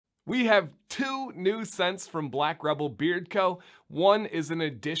we have 2 new scents from Black Rebel Beard Co. One is an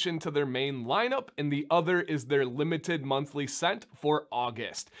addition to their main lineup, and the other is their limited monthly scent for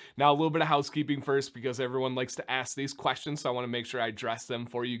August. Now, a little bit of housekeeping first, because everyone likes to ask these questions, so I want to make sure I address them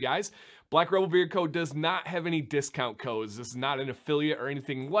for you guys. Black Rebel Beard Co. does not have any discount codes. This is not an affiliate or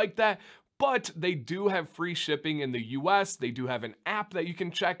anything like that. But they do have free shipping in the US. They do have an app that you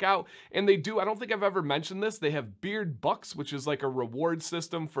can check out. And they do, I don't think I've ever mentioned this, they have Beard Bucks, which is like a reward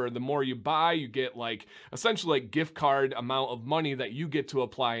system for the more you buy, you get like essentially like gift card amount of money that you get to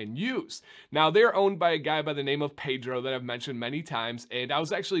apply and use. Now, they're owned by a guy by the name of Pedro that I've mentioned many times. And I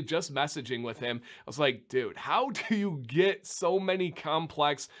was actually just messaging with him. I was like, dude, how do you get so many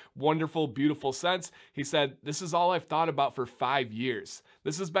complex, wonderful, beautiful scents? He said, this is all I've thought about for 5 years.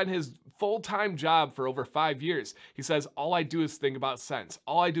 This has been his full-time job for over 5 years. He says, all I do is think about scents.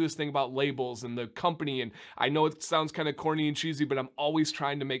 All I do is think about labels and the company. And I know it sounds kind of corny and cheesy, but I'm always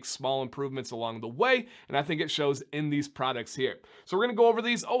trying to make small improvements along the way. And I think it shows in these products here. So we're going to go over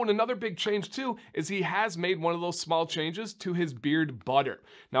these. Oh, and another big change too is he has made one of those small changes to his beard butter.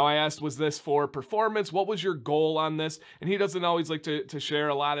 Now, I asked, was this for performance? What was your goal on this? And he doesn't always like to share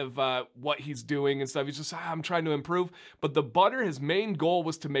a lot of what he's doing and stuff. He's just, I'm trying to improve. But the butter, his main goal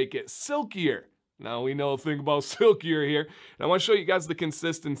was to make it silkier. Now we know a thing about silkier here. And I want to show you guys the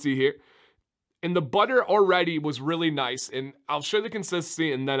consistency here. And the butter already was really nice. And I'll show the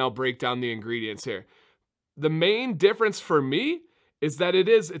consistency and then I'll break down the ingredients here. The main difference for me is that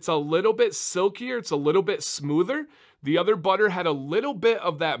it's a little bit silkier. It's a little bit smoother. The other butter had a little bit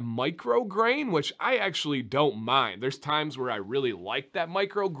of that micro grain, which I actually don't mind. There's times where I really like that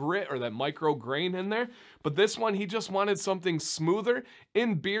micro grit or that micro grain in there. But this one, he just wanted something smoother.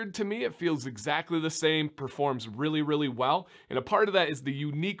 In beard, to me, it feels exactly the same, performs really, really well. And a part of that is the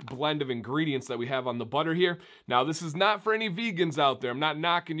unique blend of ingredients that we have on the butter here. Now, this is not for any vegans out there. I'm not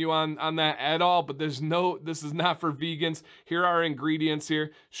knocking you on that at all, but this is not for vegans. Here are our ingredients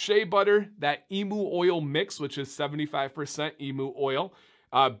here. Shea butter, that emu oil mix, which is 75% emu oil.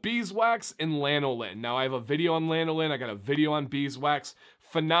 Beeswax and lanolin. Now, I have a video on lanolin. I got a video on beeswax.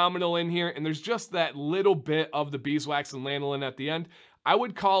 Phenomenal in here. And there's just that little bit of the beeswax and lanolin at the end. I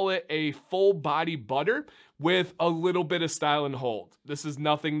would call it a full body butter with a little bit of style and hold. This is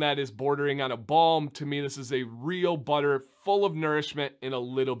nothing that is bordering on a balm. To me, this is a real butter full of nourishment and a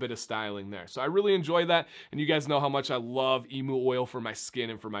little bit of styling there. So I really enjoy that. And you guys know how much I love emu oil for my skin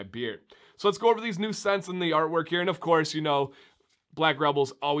and for my beard. So let's go over these new scents and the artwork here. And of course, you know, Black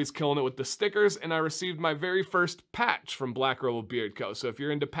Rebel's always killing it with the stickers, and I received my very first patch from Black Rebel Beard Co. So if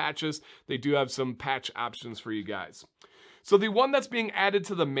you're into patches, they do have some patch options for you guys. So the one that's being added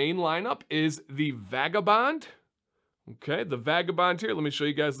to the main lineup is the Vagabond. Okay, the Vagabond here. Let me show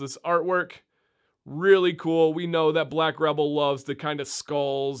you guys this artwork. Really cool. We know that Black Rebel loves the kind of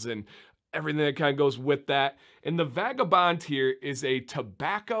skulls and everything that kind of goes with that. And the Vagabond here is a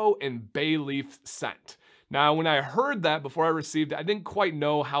tobacco and bay leaf scent. Now, when I heard that before I received it, I didn't quite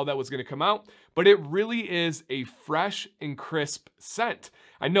know how that was going to come out, but it really is a fresh and crisp scent.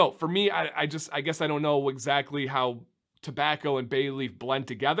 I know, for me, I guess I don't know exactly how tobacco and bay leaf blend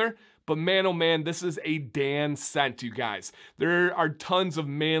together, but man, oh man, this is a Dan scent, you guys. There are tons of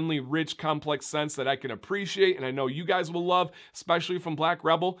manly, rich, complex scents that I can appreciate, and I know you guys will love, especially from Black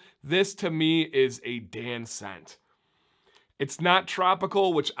Rebel. This, to me, is a Dan scent. It's not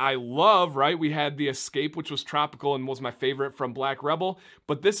tropical, which I love, right? We had the Escape, which was tropical and was my favorite from Black Rebel.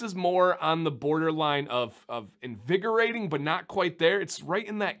 But this is more on the borderline of invigorating, but not quite there. It's right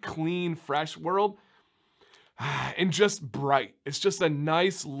in that clean, fresh world. And just bright. It's just a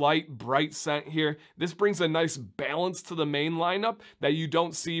nice, light, bright scent here. This brings a nice balance to the main lineup that you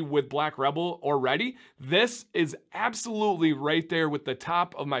don't see with Black Rebel already. This is absolutely right there with the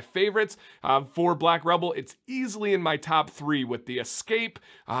top of my favorites for Black Rebel. It's easily in my top 3 with the Escape.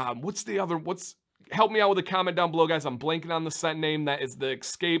 What's the other? Help me out with a comment down below, guys. I'm blanking on the scent name. That is the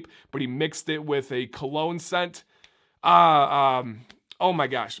Escape, but he mixed it with a cologne scent. Oh my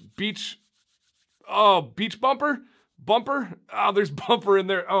gosh, Beach Bumper? Oh, there's Bumper in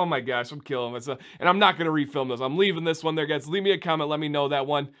there. Oh my gosh, I'm killing myself. And I'm not going to refilm those. I'm leaving this one there, guys. Leave me a comment. Let me know that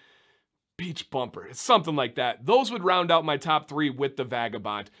one. Beach Bumper. It's something like that. Those would round out my top 3 with the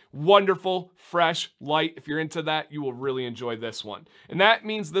Vagabond. Wonderful, fresh, light. If you're into that, you will really enjoy this one. And that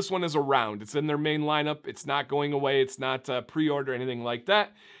means this one is around. It's in their main lineup. It's not going away. It's not pre-order or anything like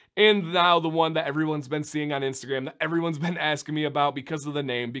that. And now the one that everyone's been seeing on Instagram, that everyone's been asking me about because of the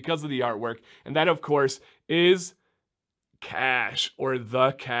name, because of the artwork. And that, of course, is Cash, or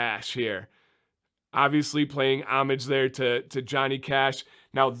the Cash here. Obviously playing homage there to Johnny Cash.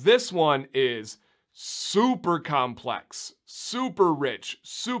 Now this one is super complex, super rich,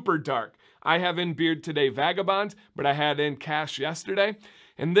 super dark. I have in Beard today Vagabond, but I had in Cash yesterday.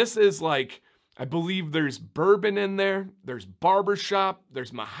 And this is like, I believe there's bourbon in there, there's barbershop,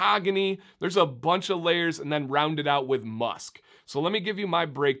 there's mahogany, there's a bunch of layers, and then rounded out with musk. So let me give you my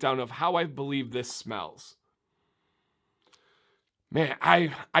breakdown of how I believe this smells. Man,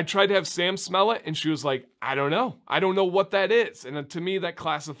 I tried to have Sam smell it, and she was like, I don't know. I don't know what that is. And to me, that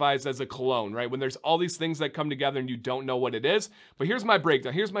classifies as a cologne, right? When there's all these things that come together and you don't know what it is. But here's my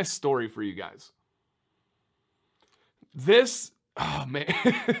breakdown. Here's my story for you guys. This, oh man,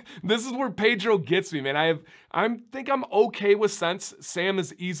 this is where Pedro gets me, man. I think I'm okay with scents. Sam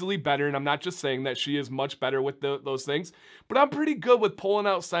is easily better, and I'm not just saying that. She is much better with those things. But I'm pretty good with pulling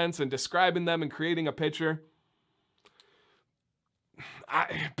out scents and describing them and creating a picture.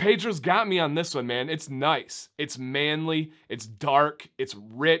 Pedro's got me on this one, man. It's nice. It's manly. It's dark. It's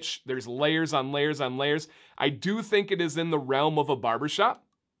rich. There's layers on layers on layers. I do think it is in the realm of a barbershop.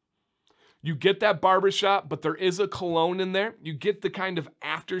 You get that barbershop, but there is a cologne in there. You get the kind of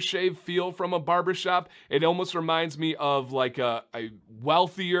aftershave feel from a barbershop. It almost reminds me of like a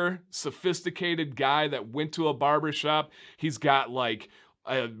wealthier, sophisticated guy that went to a barbershop. He's got like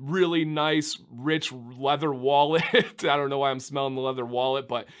a really nice, rich leather wallet. I don't know why I'm smelling the leather wallet,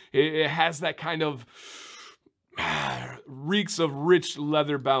 but it has that kind of reeks of rich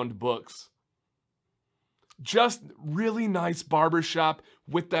leather-bound books. Just really nice barbershop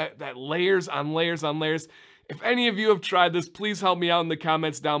with that layers on layers on layers. If any of you have tried this, please help me out in the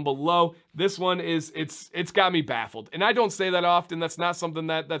comments down below. This one is, it's got me baffled. And I don't say that often. That's not something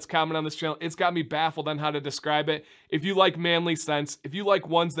that's common on this channel. It's got me baffled on how to describe it. If you like manly scents, if you like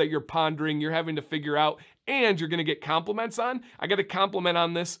ones that you're pondering, you're having to figure out, and you're gonna get compliments on, I got a compliment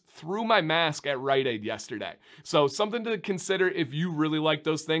on this through my mask at Rite Aid yesterday. So something to consider if you really like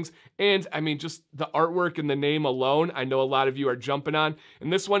those things. And I mean, just the artwork and the name alone, I know a lot of you are jumping on.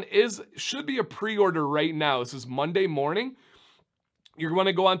 And this one should be a pre-order right now. This is Monday morning. You're going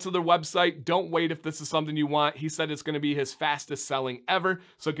to go onto their website. Don't wait if this is something you want. He said it's going to be his fastest selling ever.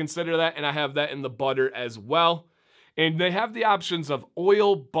 So consider that. And I have that in the butter as well. And they have the options of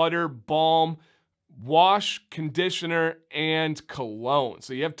oil, butter, balm, wash, conditioner, and cologne.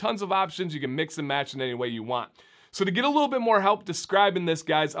 So you have tons of options. You can mix and match in any way you want. So to get a little bit more help describing this,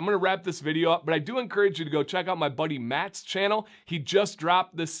 guys, I'm going to wrap this video up, but I do encourage you to go check out my buddy Matt's channel. He just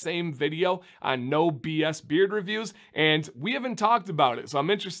dropped this same video on No BS Beard Reviews, and we haven't talked about it. So I'm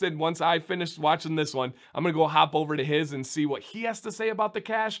interested, once I finish watching this one, I'm going to go hop over to his and see what he has to say about the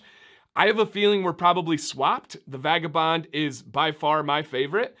Cash. I have a feeling we're probably swapped. The Vagabond is by far my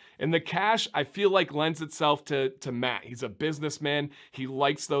favorite, and the Cash I feel like lends itself to Matt. He's a businessman. He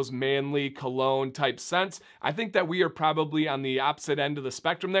likes those manly cologne type scents. I think that we are probably on the opposite end of the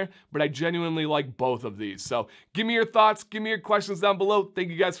spectrum there, but I genuinely like both of these. So give me your thoughts, give me your questions down below. Thank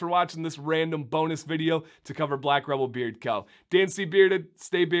you guys for watching this random bonus video to cover Black Rebel Beard Co. DanCBearded,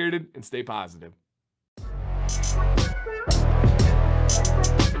 stay bearded, and stay positive.